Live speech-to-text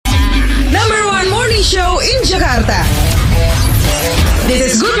Show in Jakarta. This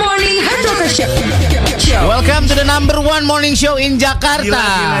is Good Morning Hard Rocker Show. Welcome to the number one morning show in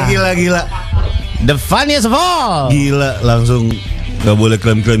Jakarta. Gila. The funniest of all. Gila, langsung gak boleh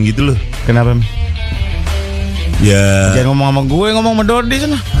klaim-klaim gitu loh. Kenapa? Ya. Jangan ngomong sama gue, ngomong sama Dodi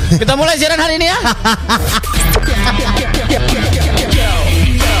sana. Kita mulai siaran hari ini ya.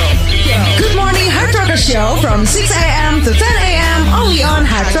 Good Morning Hard Rocker Show from 6 a.m. to 10 a.m. only on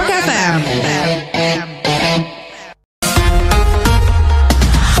Hard Rock FM.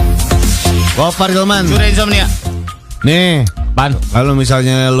 Gofar Hilman. Sudah insomnia. Nih, Pan. kalau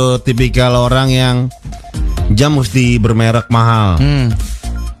misalnya lo tipikal orang yang jam mesti bermerek mahal,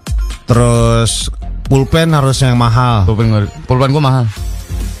 terus pulpen harus yang mahal. Pulpen gue mahal.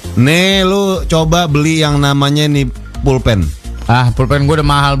 Nih, lu coba beli yang namanya nih pulpen. Pulpen gue udah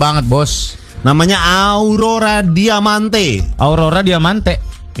mahal banget, bos. Namanya Aurora Diamante. Aurora Diamante.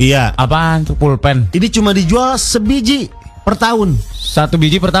 Iya. Apaan tuh pulpen? Ini cuma dijual sebiji per tahun. 1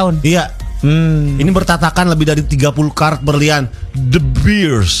 biji per tahun. Iya. Ini bertatakan lebih dari 30 karat berlian De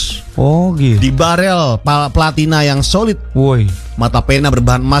Beers. Oh gitu. Di barel platina yang solid. Woi. Mata pena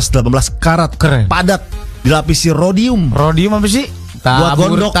berbahan emas 18 karat. Keren. Padat. Dilapisi rhodium. Rhodium apa sih? Buat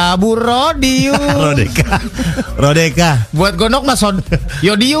gondok. Tabur rhodium. Rodeka. Buat gondok mas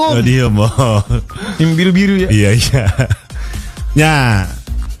yodium. Rhodium. Oh. Yang biru-biru ya. Iya. Ya.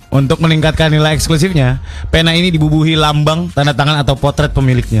 Untuk meningkatkan nilai eksklusifnya, pena ini dibubuhi lambang, tanda tangan atau potret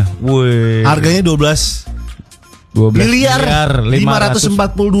pemiliknya. Woi. Harganya 12 miliar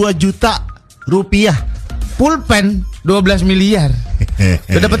 542 juta rupiah. Pulpen 12 miliar.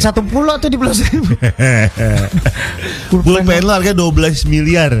 Udah dapat 1 pulau tuh di Pulau Seribu. Pulpen lo harga 12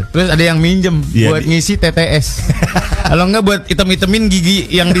 miliar. Terus ada yang minjem buat ngisi TTS. Kalau enggak buat item-itemin gigi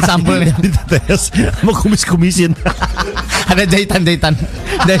yang di sampulnya. Di TTS mau kumis-kumisin. Ada jahitan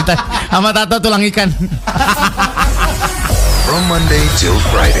sama tato tulang ikan. From Monday till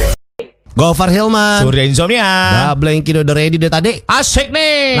Friday. Gofar Hilman. Surya Insomnia. Blanky udah ready deh tadi. Asik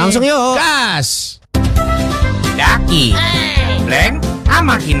nih. Langsung yuk. Gas. Daki, Blank,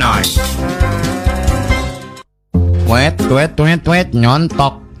 sama Kinoy. Wet,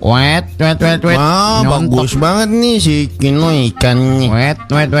 nyontok. Wet, Wah, bagus banget nih si Kino ikannya.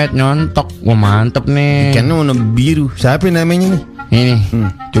 Wet, nyontok. Wah, mantep nih. Ikannya warna biru. Siapa namanya nih? Ini,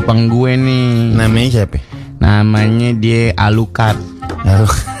 cupang gue nih. Namanya siapa? Namanya dia Alucard.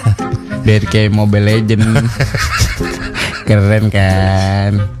 Biar kayak Mobile Legend. Keren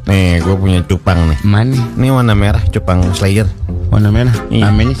kan. Nih, gue punya cupang nih. Mana? Ini warna merah, cupang Slayer. Warna merah? Iya.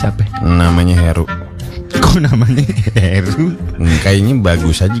 Namanya siapa? Namanya Heru. Kok namanya Heru? Kayaknya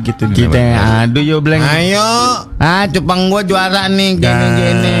bagus aja gitu. Kita adu yo Blank. Ayo. Cupang gue juara nih.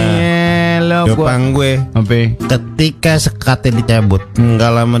 Gini. Lo cupang gue. Apa? Ketika sekatnya dicabut,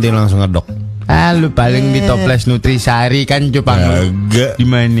 nggak lama dia langsung ngedok. Lu paling di Toples Nutrisari kan cupang lu. Agak. Di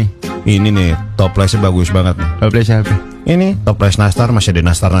mana? Ini nih, toplesnya bagus banget nih. Toples apa? Ini toples nastar, masih ada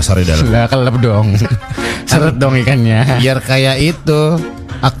nastar-nastar di dalam. Lah kelep dong. Seret dong ikannya. Biar kayak itu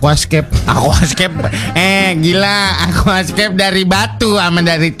aquascape. Gila, aquascape dari batu sama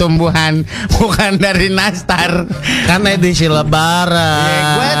dari tumbuhan, bukan dari nastar. Kan edisi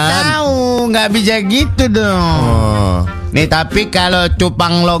lebaran. Gue tahu, nggak bisa gitu dong. Oh. Nih tapi kalau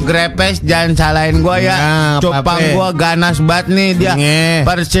cupang lo grepes jangan salahin gue ya. Cupang gue ganas banget nih dia.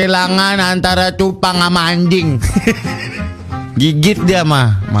 Persilangan antara cupang sama anjing. Gigit dia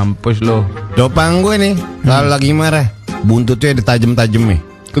mah, mampus lo. Cupang gue nih kalau lagi marah, buntutnya ada tajem-tajem nih.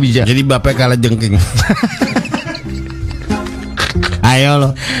 Kok bisa? Jadi bapaknya kalah jengking. Ayo lo.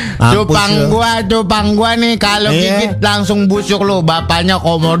 Cupang gua nih kalau gigit langsung busuk lo. Bapaknya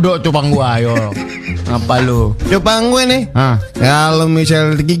komodo cupang gua. Ayo. Apa lu? Cupang gue nih. Kalau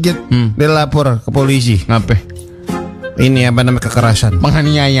misalnya digigit, dia lapor ke polisi. Ngapa? Ini apa namanya kekerasan?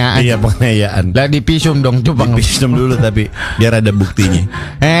 Penganiayaan. Iya, penganiayaan. Lah dipisum dong cupang. Dipisum dulu tapi biar ada buktinya.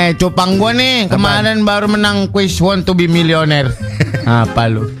 Cupang gua nih kemarin baru menang quiz Want to be Millionaire.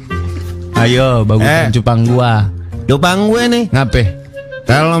 Apa lu? Ayo bagusan cupang gua. Cupang gue nih. Ngapain?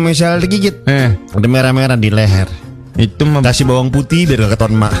 Kalau misalnya digigit, ada merah-merah di leher. Itu kasih bawang putih biar gak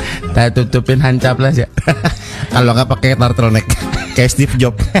ketahuan mak. Kita tutupin hancaplas ya. Kalau nggak pakai turtleneck kayak Steve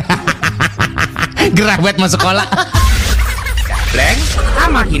Jobs. Gerah banget masuk sekolah. Blank,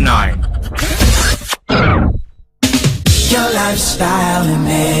 sama Kinoy. Your lifestyle and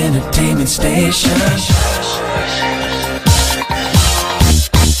entertainment station.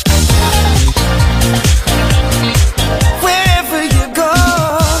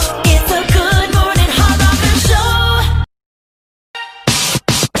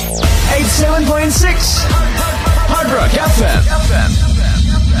 Hard Rock FM.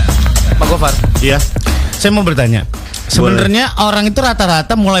 Pak Gofar. Iya. Saya mau bertanya. Sebenarnya orang itu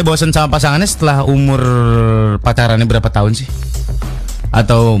rata-rata mulai bosan sama pasangannya setelah umur pacarannya berapa tahun sih?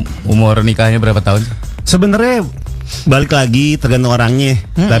 Atau umur nikahnya berapa tahun? Sebenarnya balik lagi tergantung orangnya.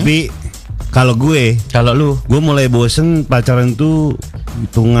 Tapi kalau lu mulai bosen pacaran tuh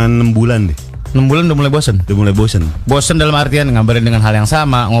hitungan 6 bulan deh. 6 bulan udah mulai bosan? Udah mulai bosen. Bosan dalam artian ngabarin dengan hal yang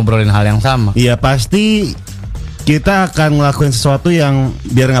sama, ngobrolin hal yang sama. Iya pasti kita akan ngelakuin sesuatu yang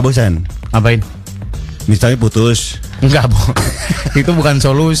biar nggak bosan. Apain? Misalnya putus. Enggak, itu bukan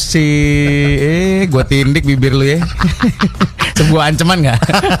solusi. Gua tindik bibir lu ya. Sebuah ancaman nggak?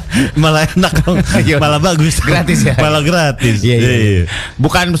 Malah enak dong. Malah bagus. Gratis ya? Malah gratis. Iya.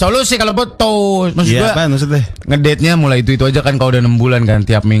 Bukan solusi kalau putus. Maksud gua apa maksudnya? Ngedate-nya mulai itu aja kan kalau udah 6 bulan kan.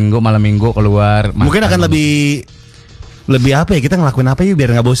 Tiap minggu, malam minggu keluar. Mungkin akan lebih apa ya? Kita ngelakuin apa ya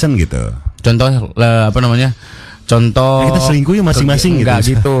biar nggak bosan gitu. Contoh apa namanya? Contoh kita selingkuh ya masing-masing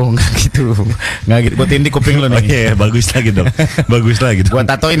gitu. Enggak gitu. Gue tindik kuping lo nih. Oh iya, bagus lagi dong. Bagus lagi dong. Gua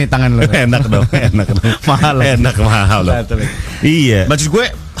tato ini tangan lo. Enak dong. mahal dong. Iya. Maksud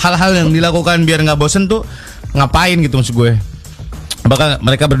gue hal-hal yang dilakukan biar nggak bosen tuh ngapain gitu maksud gue. Bahkan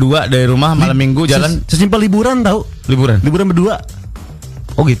mereka berdua dari rumah malam minggu jalan sesimpel liburan tau. Liburan berdua.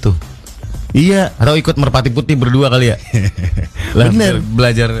 Oh gitu. Iya. Atau ikut merpati putih berdua kali ya. Bener.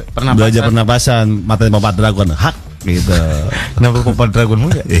 Belajar pernapasan matanya Bapak Dragon. Hak gitu. Kenapa Bapak Dragon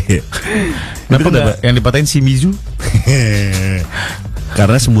mulu ya? Kenapa enggak yang dipatahin si Mizu?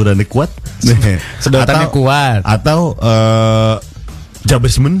 Karena semburannya kuat. Sedotannya kuat. Atau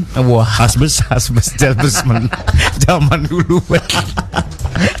Jabesmen. Wah, Hasbes Jabesmen. Zaman dulu.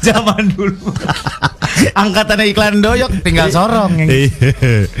 Angkatannya iklan doyok tinggal sorong.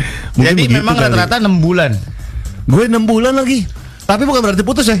 Jadi memang rata-rata 6 bulan. Gue 6 bulan lagi. Tapi bukan berarti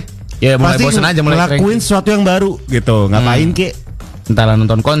putus ya. Ya mulai bosan aja, mulai ngelakuin sesuatu yang baru gitu. Ngapain kek? Entahlah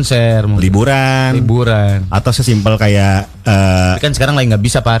nonton konser, liburan, atau sesimpel kayak kan sekarang lagi nggak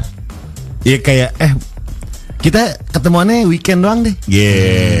bisa Par. Iya kayak kita ketemuannya weekend doang deh.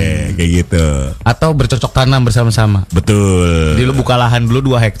 Kayak gitu. Atau bercocok tanam bersama-sama. Betul. Jadi lu buka lahan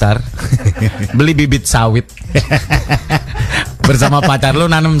dulu 2 hektar. Beli bibit sawit. Bersama pacar lu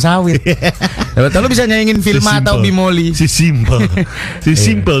nanam sawit. Betul, lu bisa nyanyiin Filma atau Bimoli. Si simple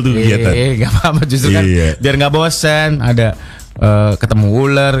tuh kegiatan. Gak apa-apa justru kan biar gak bosen. Ada ketemu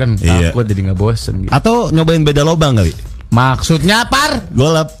ular kan. Takut jadi gak bosen gitu. Atau nyobain beda lobang kali. Maksudnya Par?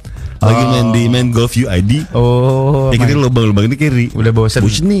 Golap. Lagi main Golf UID. Oh, ya kiri lubang ini kiri. Udah bosen.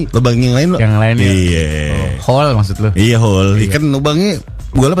 Buset nih, lubang yang lain lo. Yang lain ya. Iya. Hole maksud lo. Iya hole. Kan lubangnya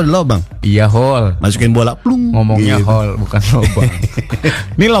bola pada lubang. Iya hole. Masukin bola plung. Ngomongnya gitu. Hole bukan lubang.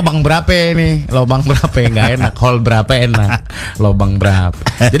 Ini lubang berapa nih? Lubang berapa enggak enak. Hole berapa enak. Lubang berapa.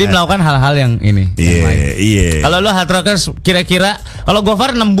 Jadi melakukan hal-hal yang ini. Iya. Kalau lo hard rockers kira-kira kalau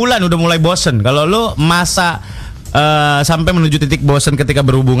Gofar 6 bulan udah mulai bosen. Kalau lo masa sampai menuju titik bosan ketika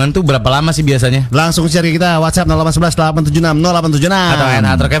berhubungan tuh berapa lama sih biasanya? Langsung cari kita WhatsApp 0811 876 0876 atau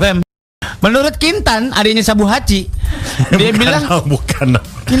Hard Rock FM. Menurut Kintan, adanya Sabu Haji, dia bilang bukan.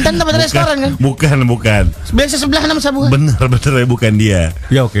 Kintan tempat restoran kan? Bukan. Biasa sebelah nama Sabu Haji. Bener bukan dia.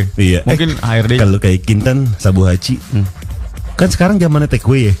 Ya oke. Iya. Mungkin HRD. Kalau kayak Kintan Sabu Haji. Kan sekarang zamannya take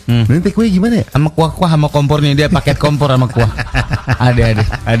away ya. Ini take away gimana ya? Sama kuah-kuah sama kompornya, dia paket kompor sama kuah.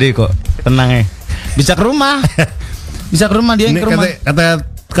 Ade kok. Tenang ya. Bisa ke rumah dia yang ke rumah.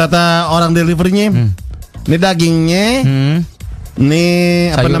 Kata orang deliverynya, ini dagingnya, ini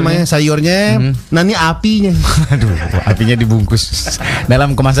apa namanya sayurnya, nah ini apinya. Aduh, apinya dibungkus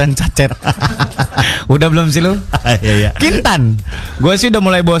dalam kemasan cacet. Udah belum sih lu? Iya. Kintan, gue sih udah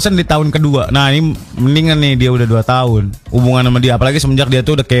mulai bosen di tahun kedua. Nah ini mendingan nih dia udah 2 tahun hubungan sama dia, apalagi semenjak dia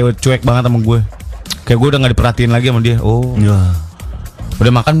tuh udah kayak cuek banget sama gue. Kayak gue udah nggak diperhatiin lagi sama dia. Oh. Udah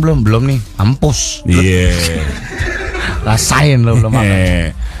makan belum nih? Ampus. Iya. Rasain lo belum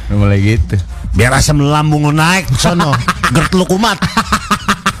makan. Mulai gitu. Biar asam lambung lo naik sono. Gert lu kumat.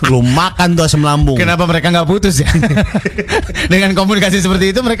 Lu makan tuh asam lambung. Kenapa mereka nggak putus ya? Dengan komunikasi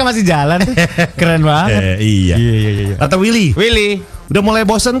seperti itu mereka masih jalan. Keren banget. Iya. Kata Willy. Udah mulai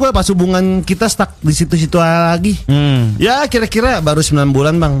bosan gue pas hubungan kita stuck di situ-situ lagi. Ya kira-kira baru 9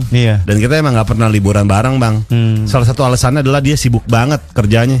 bulan bang. Iya. Dan kita emang gak pernah liburan bareng bang. Salah satu alasannya adalah dia sibuk banget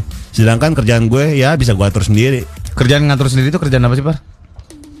kerjanya. Sedangkan kerjaan gue ya bisa gue atur sendiri. Kerjaan ngatur sendiri itu kerjaan apa sih Par?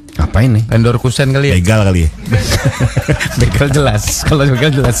 Ngapain nih? Vendor kusen kali ya? Begal kali ya? Begal jelas. Kalau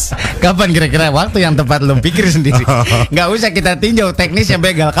begal jelas. Kapan kira-kira waktu yang tepat lo pikir sendiri? Gak usah kita tinjau teknisnya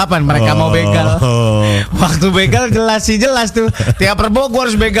begal. Kapan mereka mau begal? Waktu begal jelas tuh. Tiap Rebo gue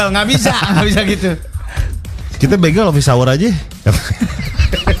harus begal. Gak bisa gitu. Kita begal office hour aja.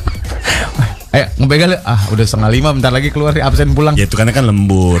 Ayo ngebegal. Udah 4:30 bentar lagi keluar absen pulang. Ya itu kan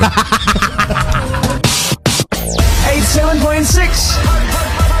lembur. 87.6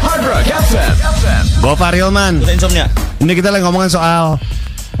 Hard Rock FM. Gofar Hilman. Insomnia. Ini kita lagi ngomongin soal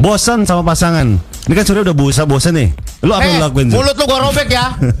bosan sama pasangan. Ini kan Surya udah bosan nih. Lu apa yang lu lakuin? Mulut lu gua robek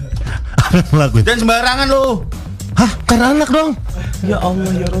ya. Apa yang lu lakuin? Dan sembarangan lu. Hah? Karena anak dong. Ya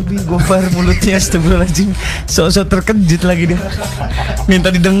Allah ya Robi, Gofar mulutnya astagfirullahaladzim. Sok-sok terkejut lagi dia. Minta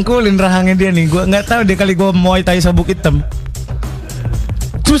didengkulin rahangnya dia nih. Gua nggak tahu dia kali gua Muay Thai sabuk hitam.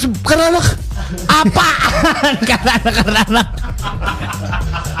 Terus karena anak. Apaan? Karena anak.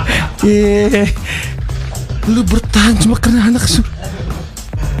 Lu bertahan cuma karena anak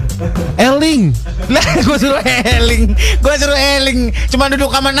Eling. Lah gua suruh eling. Cuma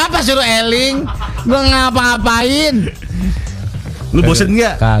duduk sama napas suruh eling. Gua ngapa-ngapain. Lu bosen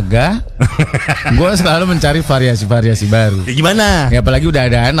nggak? Kagak. Gua selalu mencari variasi-variasi baru. Ya, gimana? Ya apalagi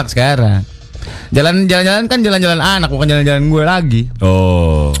udah ada anak sekarang. Jalan-jalan kan jalan-jalan anak, bukan jalan-jalan gue lagi.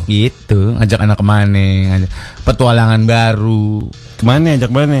 Oh, gitu. Ngajak anak kemana? Ngajak petualangan baru. Kemana?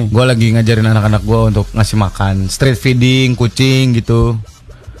 Ajak mana? Gue lagi ngajarin anak-anak gue untuk ngasih makan street feeding kucing gitu.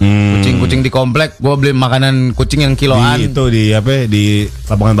 Kucing-kucing di komplek, gue beli makanan kucing yang kiloan. Itu di apa? Di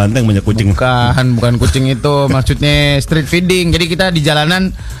lapangan Banteng banyak kucing. Bukan kucing itu, maksudnya street feeding. Jadi kita di jalanan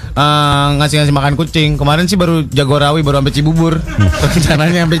ngasih makan kucing. Kemarin sih baru Jagorawi, baru sampai Cibubur.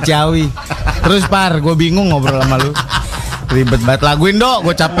 Rencananya sampai Ciawi. Terus gue bingung ngobrol sama lu. Ribet banget, laguin dok,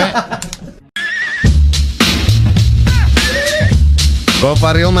 gue capek.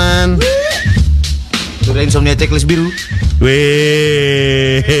 Gofar Hilman. Sudah insomnia checklist biru.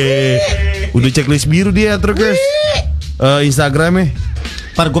 Weh, udah checklist biru dia terus. Instagramnya.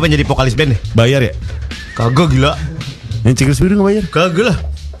 Par gue pengen jadi vokalis band deh. Bayar ya? Kagak gila. Yang checklist biru nggak bayar? Kagak lah.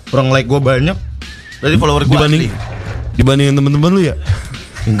 Orang like gue banyak. Berarti follower gue asli. Dibandingin temen-temen lu ya?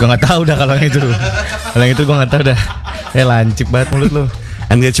 Gue nggak tahu dah kalau yang itu. Kalau yang itu gue nggak tahu dah. Lancip banget mulut lu.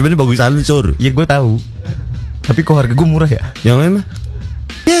 Engagementnya bagusan lu Cur. Ya gue tahu. Tapi kok harga gue murah ya? Yang lain mah?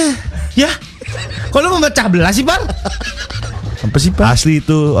 Ya. Kok lu memecah belah sih Par? Apa sih Par? Asli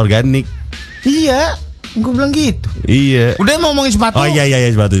itu organik. Iya. Gue bilang gitu. Iya. Udah mau ngomongin sepatu. Oh iya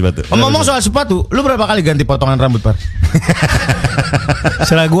sepatu. Ngomong soal sepatu, lu berapa kali ganti potongan rambut Par?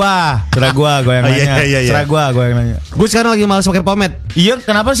 Serah gua yang nanya. Iya. Serah gua yang nanya. Gue sekarang lagi malas pakai pomade. Iya,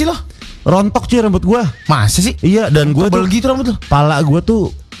 kenapa sih lo? Rontok cuy rambut gua. Masa sih? Iya, dan gua tuh gitu rambut lo. Kepala gua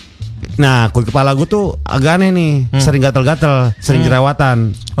tuh. Nah, kulit kepala gua tuh agak aneh nih. Sering gatal-gatal, sering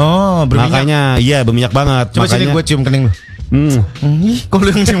jerawatan. Oh, berminyak. Makanya iya berminyak banget. Coba sini gua cium kening lu. Ih, kok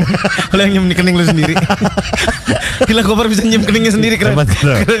lu yang cium? Lu yang nyium di kening lu sendiri. Gila, Gofar bisa nyium keningnya sendiri, keren.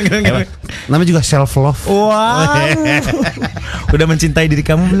 Keren. Namanya juga self love. Wow. Udah mencintai diri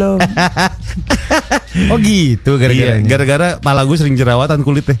kamu belum? Oh gitu, gara-gara kepala gue sering jerawatan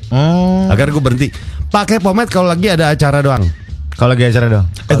kulitnya. Agar gue berhenti pakai pomade kalau lagi ada acara doang. Kalau lagi acara doang.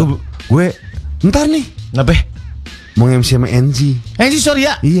 Gue ntar nih. Kenapa? Mau MC sama NG. NG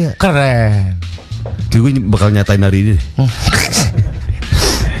Surya? Iya. Keren. Gue bakal nyatain hari ini deh.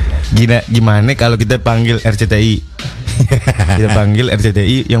 Gimana kalau kita panggil RCTI? Kita panggil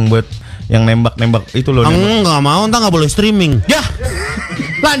RCTI yang buat yang nembak-nembak itu loh. Enggak mau, entar nggak boleh streaming. Ya,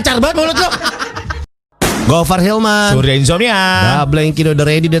 lancar banget mulut lo. Gofar Hilman. Surya Insomnia. Double Kido udah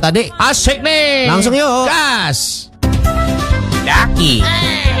ready deh tadi. Asik nih. Langsung yuk. Gas. Daki,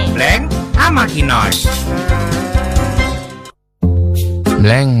 Blank, sama Kinoy.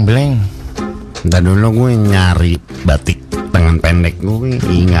 Blank. Ntar dulu gue nyari batik tangan pendek gue,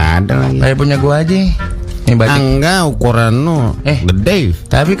 nggak ada lagi. Kayak punya gue aja. Ini batik. Enggak, ukuran lo gede.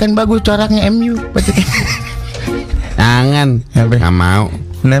 Tapi kan bagus coraknya MU batik. Jangan. Nggak mau.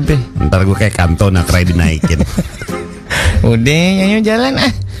 Kenapa? Ntar gue kayak Cantona keren dinaikin. Udah, ayo jalan ah.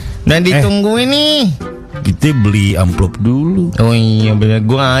 Dan ditungguin nih. Kita beli amplop dulu. Oh iya bener,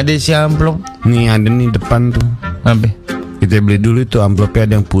 gue ada sih amplop. Nih ada nih depan tuh. Apa? Kita beli dulu tuh amplopnya,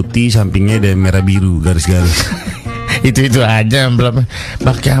 ada yang putih, sampingnya ada merah biru garis-garis. itu aja amplop.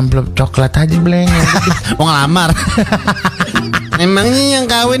 Pakai amplop coklat aja Bleng. Mau ngelamar. Emangnya yang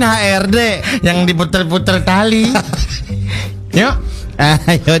kawin HRD yang diputer-puter tali. Yuk.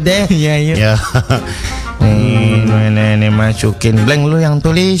 Ayo deh. Iya. Ini masukin Bleng lu yang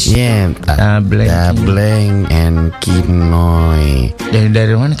tulis. Iya. Bleng and Kinoy.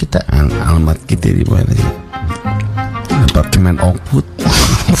 Dari mana kita? Alamat kita di mana sih? Apartemen Oakwood.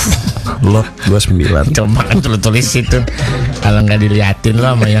 Lot 29. Coba kan tulis itu. Kalau nggak diliatin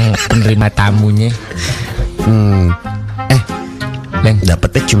lo sama yang penerima tamunya. Leng,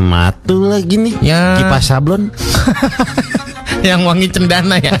 dapetnya cuma tuh lagi nih. Ya. Kipas sablon. Yang wangi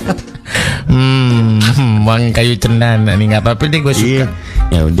cendana ya. Wangi kayu cendana nih, nggak apa-apa deh gue suka.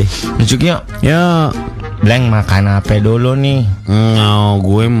 Ya udah. Masuk yuk. Yuk. Blank makan apa dulu nih?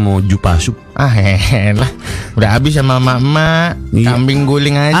 Gue mau jupasup. Elah, udah habis sama mama. Iya. Kambing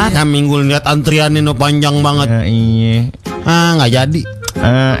guling aja. Kambing gue lihat antriannya panjang banget. Iya. Nggak jadi.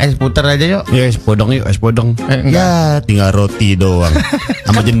 Es puter aja yuk. Ya es podong yuk, es podong. Enggak. Ya tinggal roti doang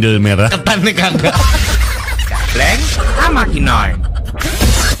sama jendel merah. Ketan nih kagak. Blank sama Kinoy.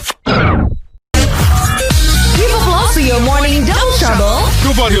 Keep applause to your morning double trouble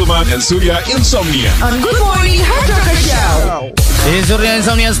Gopar Hilman and Surya Insomnia. on Good Morning Hard Rocker Show. This is Surya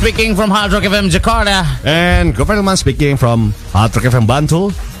Insomnia speaking from Hard Rock FM Jakarta. And Gopelman speaking from Hard Rock FM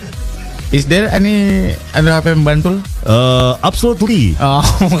Bantul. Is there any ada apa yang bantul? Absolutely. Oh,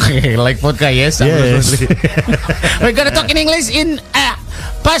 okay. Like vodka, yes. Yes. We're gonna talk in English in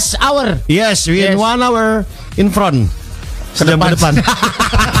past hour. Yes, we in Yes. 1 hour in front. Sedang ke depan.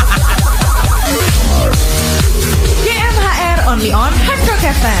 GMHR only on Hard Rock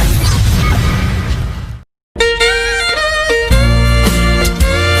FM.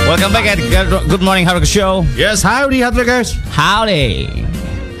 Welcome back at Good Morning Hard Rock Show. Yes, howdy Hard Rockers. Howdy.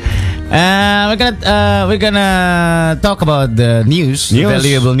 We're gonna talk about the news,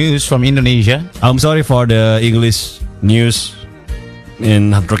 valuable news from Indonesia. I'm sorry for the English news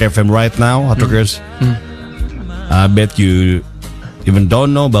in Hard Rock FM right now, Hard Rockers. I bet you even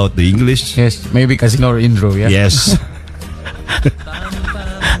don't know about the English. Yes, maybe casino or intro, yeah. Yes.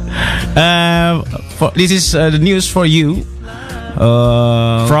 This is the news for you.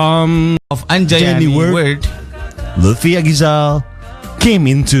 From Of Anjayani January. word. Lutfi Agizal came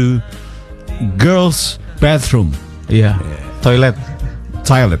into girls' bathroom. Iya. Toilet.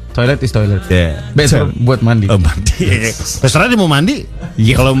 Toilet is toilet. Yeah. Betul buat mandi. Oh, mandi. Terserah dia mau mandi.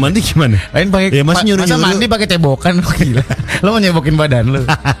 Iya. Kalau mandi gimana? Lain pakai Ya, Mas nyuruh-nyuruh. masa mandi pakai cebokan. Gila. Lo mau nyebokin badan lo.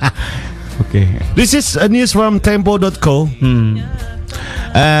 Oke. This is a news from Tempo.co.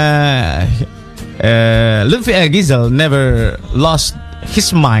 Lutfi Agizal never lost his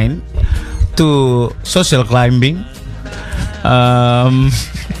mind to social climbing.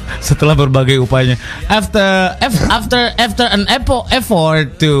 Setelah berbagai upayanya, after an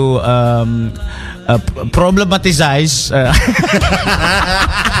effort to problematize,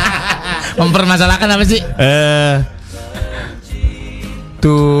 mempermasalahkan apa sih?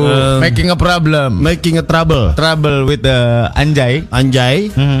 To making a trouble with the Anjay.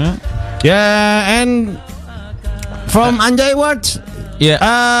 Yeah, and from Anjay words,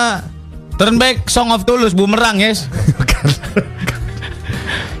 Turn back Song of Tulus Bumerang, yes.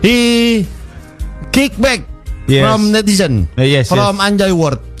 he kick back Yes. from netizen. Yes, from Anjay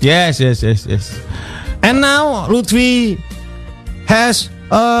word. Yes. And now Lutfi has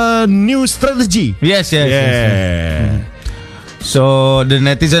a new strategy. Yes. So the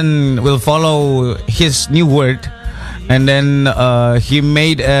netizen will follow his new word, and then he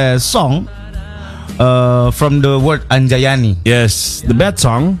made a song from the word Anjayani. Yes, the bad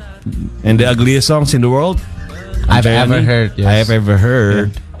song and the ugliest songs in the world I've Anjayani, ever heard. Yes. I have ever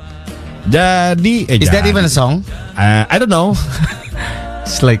heard. Jadi, Is that even a song? I don't know.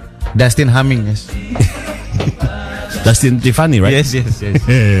 It's like Dustin humming, yes. Dustin Tiffany, right? Yes.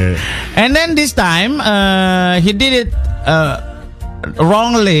 And then this time, he did it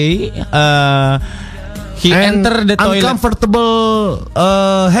wrongly. He And entered the toilet. uncomfortable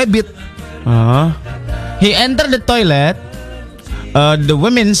habit. He entered the toilet, the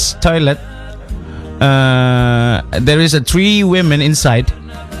women's toilet. There is 3 women inside,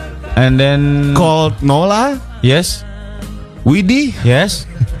 and then Called Nola, yes, Widi. yes,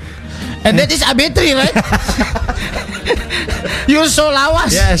 and that is Abetri, right? You're so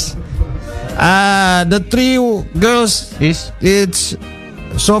lawas. Yes. The 3 girls Is it's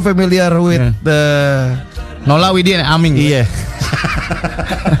so familiar with Yeah. the Nola Widi and Aming. iya.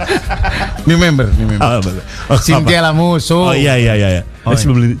 Remember. Cynthia Oh Lamusu. iya. Oh,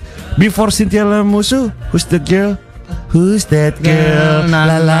 Sebelum before Cynthia Lamusu, who's that girl? Who's that girl? Na,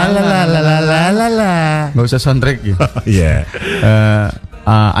 La la la la la la la la la. Gak usah soundtrack gitu. Yeah.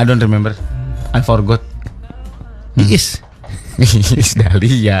 I don't remember. I forgot. Is Is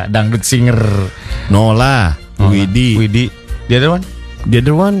Dahlia, dangdut singer. Nola, Widi. The other one The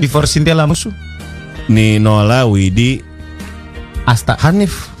other one before Cynthia Lamusu. nih Nola, Widi, Asta.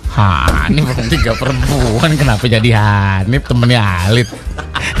 Hanif. Hanif 3 perempuan, kenapa jadi Hanif temennya Alit?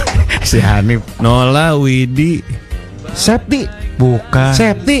 Si Hanif. Nola, Widi, Septi. Bukan.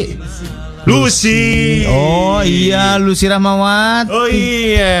 Septi. Lucy. Oh iya, Lucy Rahmawati. Oh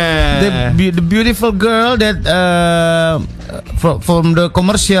iya. The beautiful girl that from the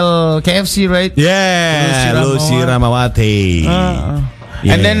commercial KFC, right? Yeah, Lucy Rahmawati.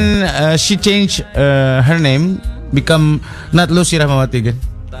 Yeah. And then she changed her name, become not Lucy Rahmawati again.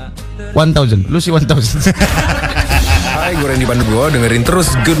 1000. Lu sih 1000. Hai, gue Randy Pandugo. Dengerin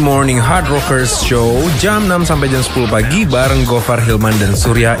terus Good Morning Hard Rockers Show jam 6 sampai jam 10 pagi bareng Gofar, Hilman, dan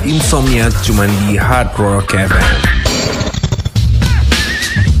Surya Insomnia cuman di Hard Rock FM.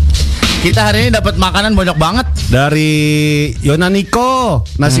 Kita hari ini dapat makanan banyak banget dari Yonaniko,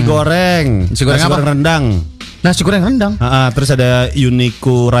 nasi goreng. Nasi goreng apa? Rendang. Nasi goreng rendang. Terus ada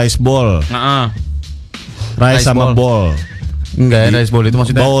Uniku rice ball. Rice sama ball. Enggak, rice ball itu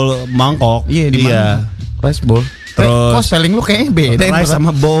maksudnya bowl mangkok. Iya, di mana? Rice ball. Terus kok spelling lu kayaknya beda. Rice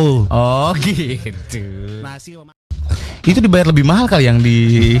sama bowl. Oh, gitu. Itu dibayar lebih mahal kali yang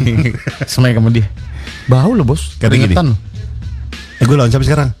di semai sama dia. Bau lo, Bos. Keringetan. Gue lawan siapa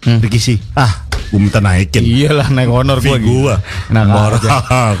sekarang? Ricky sih. Gue minta naikin. Iyalah, naik honor gue. Nah,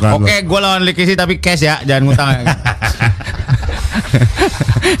 Oke, gue lawan Ricky sih tapi cash ya, jangan ngutang.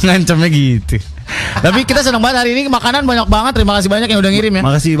 Ngancamnya gitu. Tapi kita senang banget hari ini, makanan banyak banget. Terima kasih banyak yang udah ngirim ya.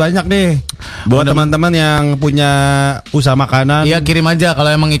 Makasih banyak deh buat teman-teman yang punya usaha makanan. Iya, kirim aja.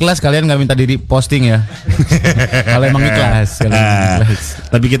 Kalau emang ikhlas kalian nggak minta diri posting ya. Kalau emang ikhlas,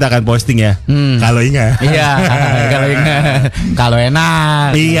 tapi kita akan posting ya. Kalau ingat. Iya, kalau ingat. Kalau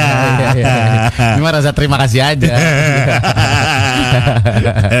enak. Iya. Cuma rasa terima kasih aja.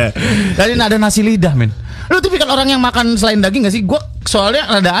 Tadi ada nasi lidah, men. Lu tipikal orang yang makan selain daging gak sih? Gue soalnya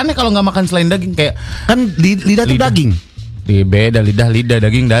rada aneh kalau nggak makan selain daging. Kayak kan lidah tuh daging. Iya, beda lidah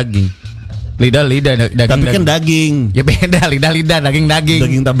daging. Lidah daging. Tapi kan daging. Ya beda lidah daging.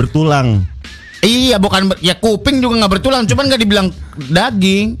 Daging tak bertulang. Iya, bukan ya kuping juga nggak bertulang. Cuman nggak dibilang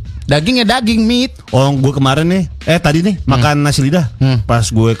daging. Daging ya daging, meat. Oh, gue kemarin nih, tadi nih makan nasi lidah. Pas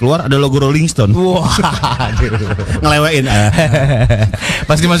gue keluar ada logo Rolling Stone. Wah, ngelewain.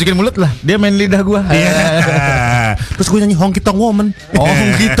 Pas dimasukin mulut lah, dia main lidah gue. Terus gue nyanyi Honky Tonk Woman.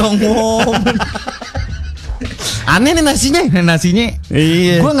 Honky Tonk Woman. Aneh nih nasinya.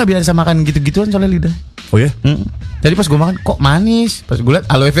 Iya. Gue nggak biasa makan gitu-gituan soalnya lidah. Oh ya? Jadi pas gue makan kok manis. Pas gue liat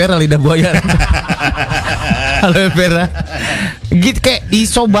aloe vera lidah buaya. Aloe vera. Gitu kayak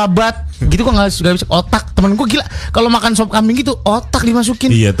iso babat. Gitu kok nggak bisa otak. Temen gue gila. Kalau makan sop kambing gitu otak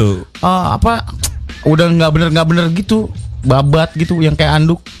dimasukin. Iya tuh. Udah nggak bener gitu. Babat gitu yang kayak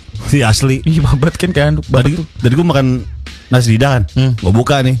anduk. Si asli. Iya, babat kan kayak anduk. Tadi gue makan nasi lidah kan. Gue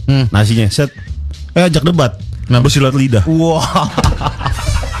buka nih nasinya. Set. Ajak debat. Bersilat lidah. Wah.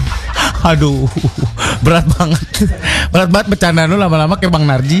 Aduh, berat banget bercandaan lu lama-lama kayak Bang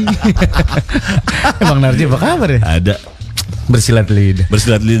Narji. Bang Narji apa kabar ya? Ada. Bersilat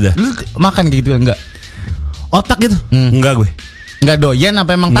lidah. Lu makan gitu enggak? Otak gitu? Enggak gue. Enggak doyan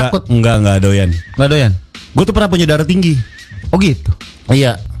apa emang takut? Enggak doyan. Enggak doyan. Gue tuh pernah punya darah tinggi. Oh gitu.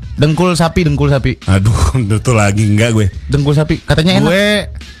 Iya. Dengkul sapi. Aduh, itu lagi enggak gue. Dengkul sapi katanya enak. Gue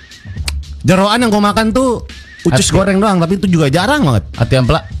jeroan yang gue makan tuh ucus goreng doang, tapi itu juga jarang banget. Hati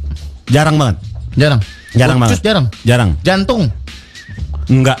ampela. Jarang banget. Jarang ucus banget. Jarang. Jantung.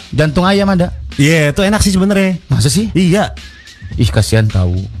 Enggak. Jantung ayam ada. Iya, itu enak sih sebenarnya. Masa sih? Iya. Ih, kasihan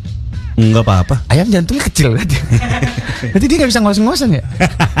tahu. Enggak apa-apa. Ayam jantungnya kecil kan. Berarti dia gak bisa ngos-ngosan ya.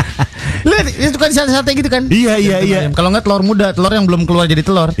 Lihat, itu kan sate gitu kan. Iya. Kalau enggak telur muda, telur yang belum keluar jadi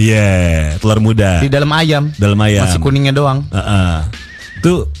telur. Iya, telur muda. Di dalam ayam. Masih kuningnya doang.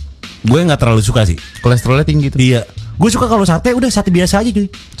 Tuh gue nggak terlalu suka sih. Kolesterolnya tinggi tuh. Iya. Gue suka kalau sate udah sate biasa aja cuy.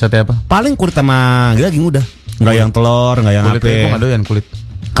 Sate apa? Paling kulit sama daging udah. Nggak yang telur, nggak yang apa. Gue nggak doyan kulit.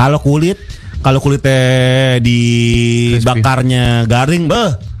 Kalau kulitnya dibakarnya garing,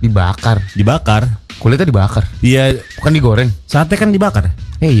 dibakar. Kulitnya dibakar. Iya, bukan digoreng. Sate kan dibakar.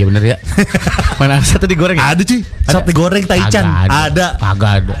 Iya bener ya. Mana ada sate digoreng? Ada cuy. Sate goreng Taichan. Ada.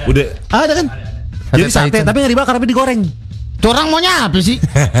 Kagak ada. Udah. Ada kan? Jadi sate tapi nggak dibakar tapi digoreng. Tuh orang maunya apa sih?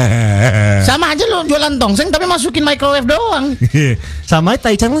 Sama aja lo jualan tongseng tapi masukin microwave doang. Sama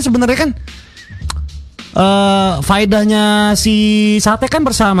Taichan kan sebenarnya kan faedahnya si sate kan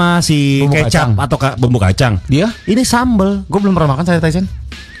bersama si bumbu kecap atau bumbu kacang. Dia? Ini sambel. Gue belum pernah makan sate Taichan.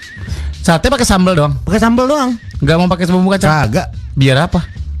 Sate pakai sambel doang. Gak mau pakai bumbu kacang. Kagak. Biar apa?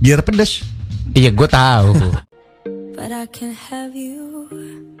 Biar pedas. Iya, gue tahu. But I can have you.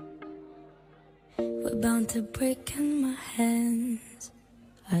 We're bound to break and my hands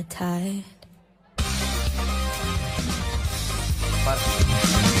are tied.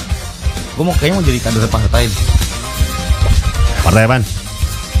 Gue kayaknya mau jadi kader partai. Partai apaan?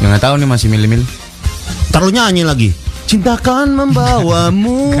 Ya nggak tahu nih, masih milih-milih. Ntar lu nyanyi lagi. Cintakan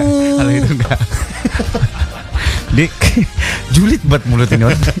membawamu. Kalau itu enggak. Dik, julid banget mulut ini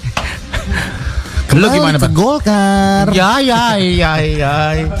orang. Lu gimana, Pak? Golkar. Ya.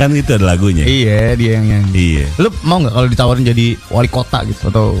 Kan itu ada lagunya. Iya, dia yang nyanyi. Iya. Lu mau nggak kalau ditawarin jadi wali kota gitu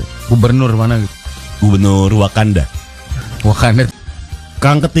atau gubernur mana gitu? Gubernur Wakanda.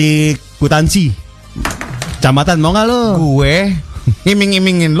 Kang ketik kwitansi. Kecamatan mau nggak lo? Gue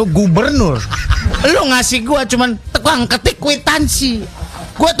iming-imingin lu gubernur. Lu ngasih gue cuman tukang ketik kwitansi.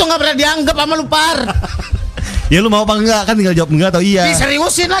 Gue tuh nggak pernah dianggap sama lu, Par. Ya lu mau apa enggak? Kan tinggal jawab enggak atau iya.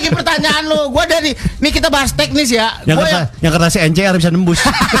 Diseriusin lagi pertanyaan lu. Gue dari nih kita bahas teknis ya. Yang kertasnya NCR bisa nembus.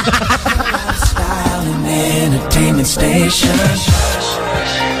 Entertainment station.